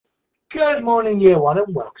Good morning, year one,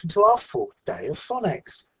 and welcome to our fourth day of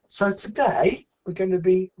phonics. So today we're going to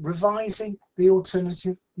be revising the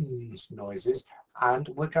alternative noises, and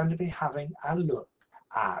we're going to be having a look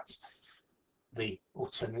at the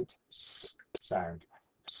alternate s sound.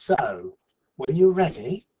 So when you're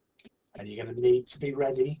ready, and you're going to need to be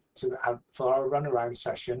ready to have for our run around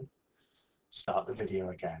session, start the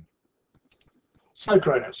video again. So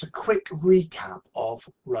grown-ups, a quick recap of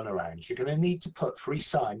runarounds. You're going to need to put 3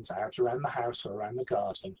 signs out around the house or around the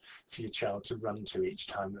garden for your child to run to each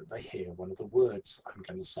time that they hear one of the words I'm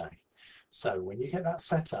going to say. So when you get that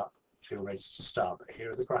set up, feel ready to start. But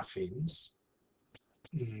here are the graphemes.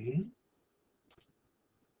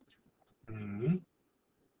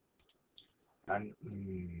 And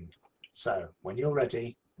So when you're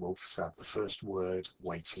ready, we'll have the first word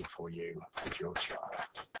waiting for you and your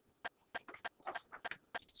child.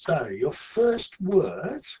 So your first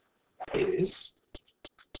word is,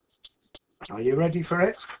 are you ready for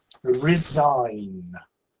it? Resign.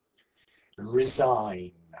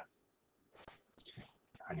 Resign.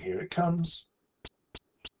 And here it comes.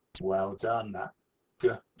 Well done, that g,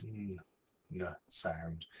 n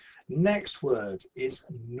sound. Next word is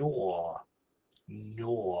gnaw.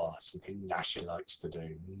 Gnaw, something Nasha likes to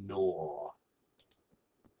do. Gnaw.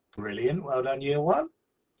 Brilliant, well done, year one.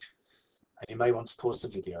 And you may want to pause the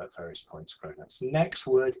video at various points, grown-ups. Next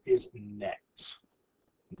word is net.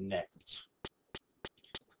 Net.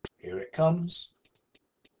 Here it comes.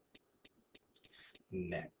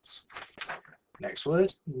 Net. Next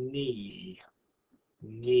word, knee.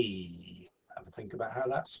 Knee. Have a think about how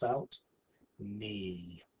that's spelt.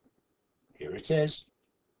 Knee. Here it is.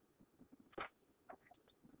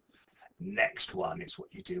 Next one is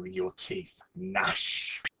what you do with your teeth.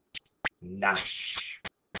 Gnash. Gnash.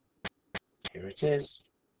 Here it is.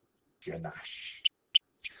 Ganache.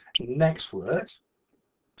 Next word.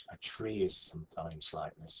 A tree is sometimes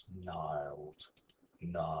like this. Gnarled.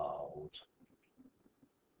 Gnarled.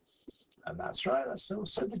 And that's right. That's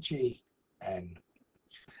also the G-N.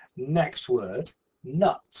 Next word.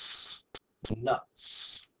 Nuts.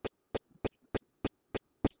 Nuts.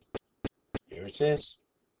 Here it is.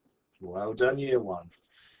 Well done, year one.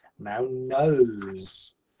 Now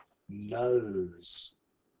nose. Nose.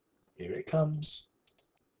 Here it comes.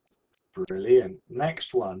 Brilliant.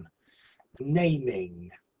 Next one. Naming.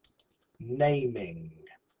 Naming.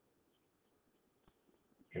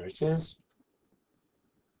 Here it is.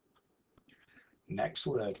 Next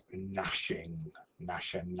word. Gnashing.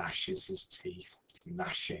 Nasher gnashes his teeth.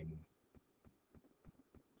 Gnashing.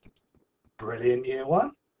 Brilliant, year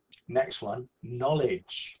one. Next one.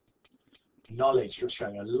 Knowledge. Knowledge. You're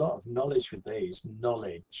showing a lot of knowledge with these.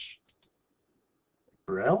 Knowledge.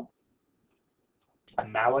 Brill.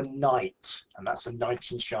 And now a knight, and that's a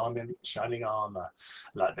knight in shining armour,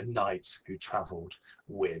 like the knight who travelled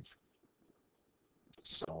with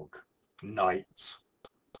Sog. Knight.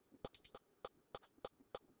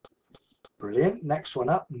 Brilliant. Next one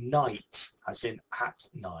up, night, as in at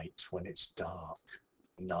night when it's dark.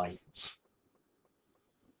 Night.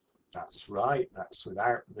 That's right, that's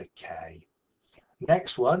without the K.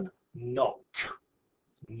 Next one, knock.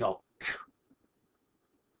 Knock.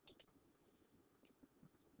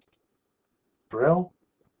 Brill.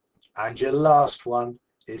 And your last one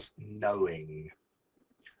is knowing.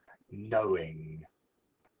 Knowing.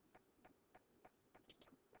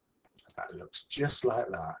 That looks just like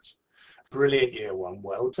that. Brilliant, year one.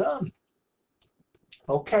 Well done.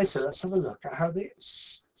 Okay, so let's have a look at how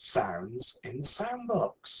this sounds in the sound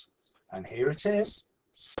box. And here it is.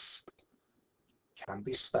 S can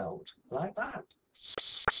be spelled like that.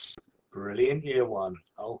 S. Brilliant, year one.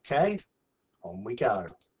 Okay, on we go.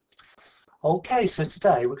 Okay, so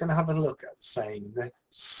today we're going to have a look at saying the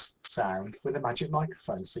S sound with a magic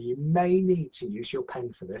microphone. So you may need to use your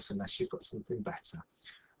pen for this unless you've got something better.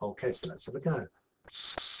 Okay, so let's have a go.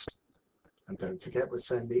 S. And don't forget we're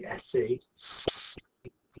saying the SE. S.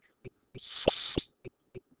 S.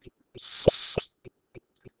 S.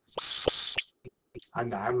 S. And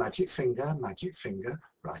now magic finger,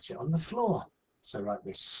 write it on the floor. So write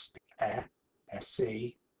this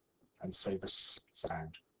SE and say the S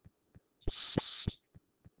sound. S.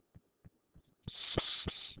 S.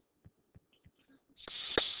 S.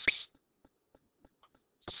 S.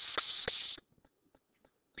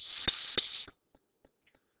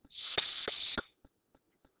 S.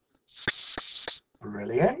 S.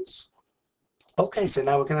 Brilliant. Okay, so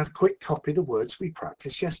now we're going to have a quick copy of the words we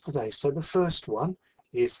practiced yesterday. So the first one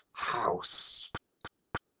is house.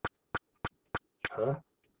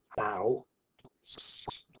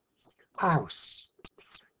 House.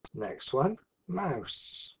 Next one,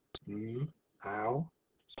 mouse.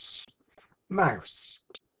 Mouse. mouse.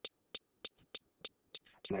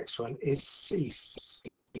 Next one is cease.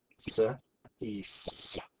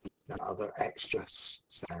 Ease. That other extra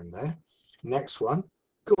sound there. Next one,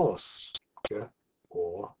 gorse.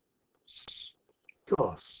 Or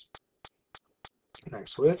gorse.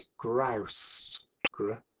 Next word, grouse.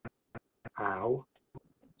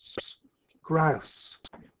 Grouse.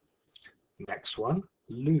 Next one,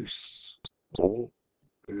 loose.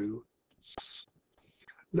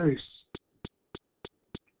 Loose.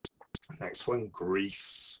 Next one,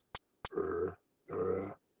 grease.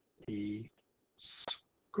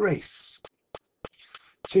 Grease.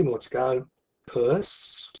 Two more to go.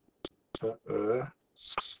 Purse. And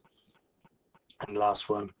last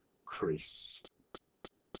one, crease.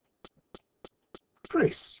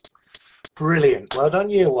 Crease. Brilliant. Well done,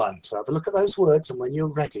 year one. So have a look at those words, and when you're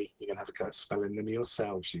ready, you're going to have a go at spelling them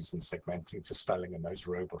yourselves using segmenting for spelling and those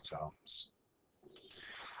robot arms.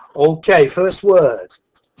 Okay, first word.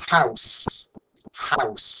 House.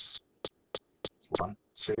 House. 1,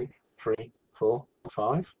 2, 3, 4,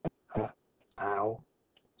 5.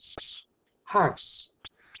 House.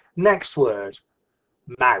 Next word.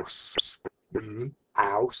 Mouse.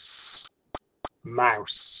 Mouse.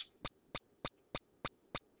 Mouse.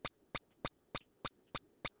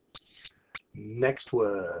 Next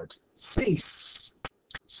word. Cease.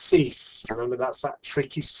 Cease. Remember, that's that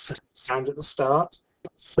tricky sound at the start.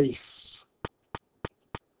 Cease.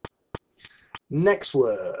 Next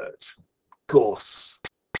word. Gorse.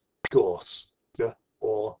 Gorse.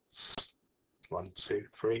 Or 1, 2,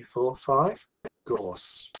 3, 4, 5.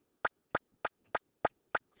 Gorse.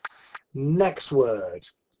 Next word.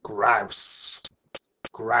 Grouse.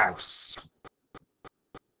 Grouse.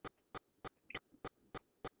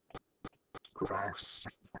 Grouse.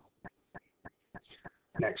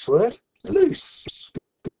 Next word. Loose.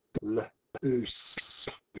 Loose.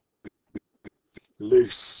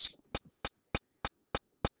 Loose.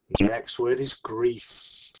 Next word is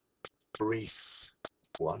grease. Grease.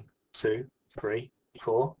 1, 2, 3,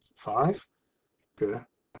 4, 5.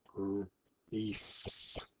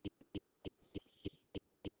 Grease.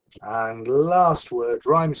 And last word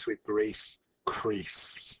rhymes with grease.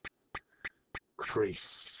 Crease.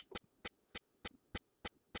 Crease.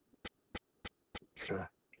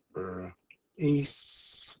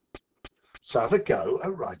 Crease. So have a go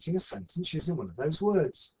at writing a sentence using one of those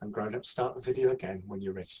words. And grown-ups, start the video again when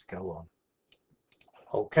you're ready to go on.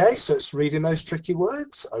 Okay, so it's reading those tricky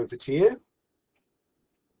words. Over to you.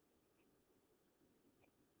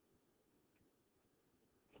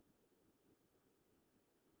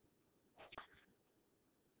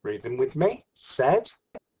 Read them with me. Said,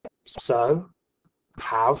 so,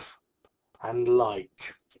 have, and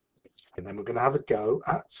like. And then we're going to have a go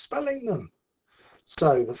at spelling them.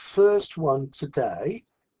 So the first one today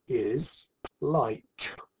is like.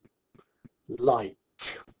 Like.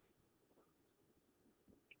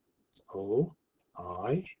 O,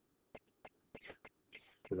 I.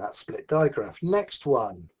 With that split digraph. Next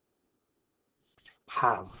one.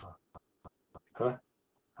 Have. V.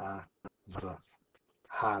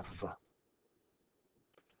 Have.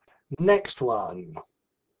 Next one.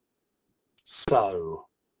 So.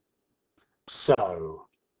 So.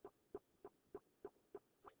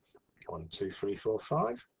 1, 2, 3, 4,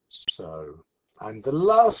 5. So. And the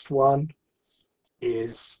last one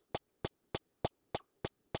is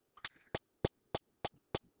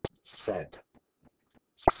said.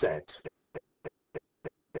 Said.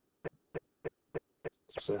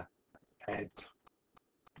 Said.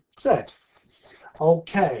 Said.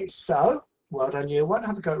 Okay, so well done, year one.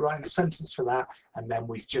 Have a go at writing a sentence for that, and then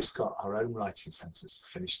we've just got our own writing sentence to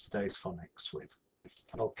finish today's phonics with.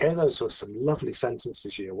 Okay, those were some lovely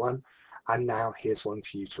sentences, year one, and now here's one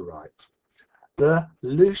for you to write. The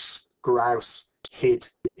loose grouse hid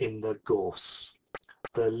in the gorse.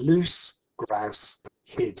 The loose grouse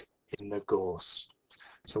hid in the gorse.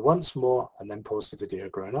 So once more, and then pause the video,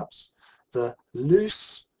 grown-ups. The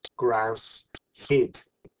loose grouse hid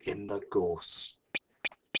in the gorse.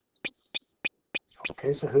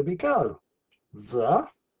 Okay, so here we go. The,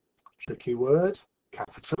 tricky word,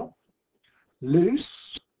 capital.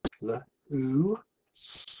 Loose,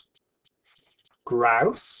 L-O-O-S.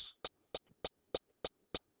 Grouse.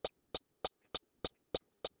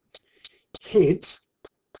 Hid.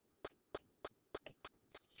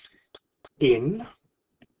 In.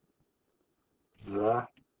 The,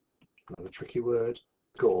 another tricky word,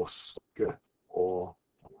 gorse. G or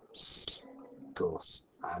S. Gorse.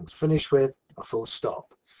 And to finish with a full stop.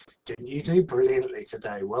 Didn't you do brilliantly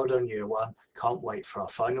today? Well done, year one. Can't wait for our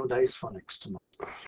final day's phonics tomorrow.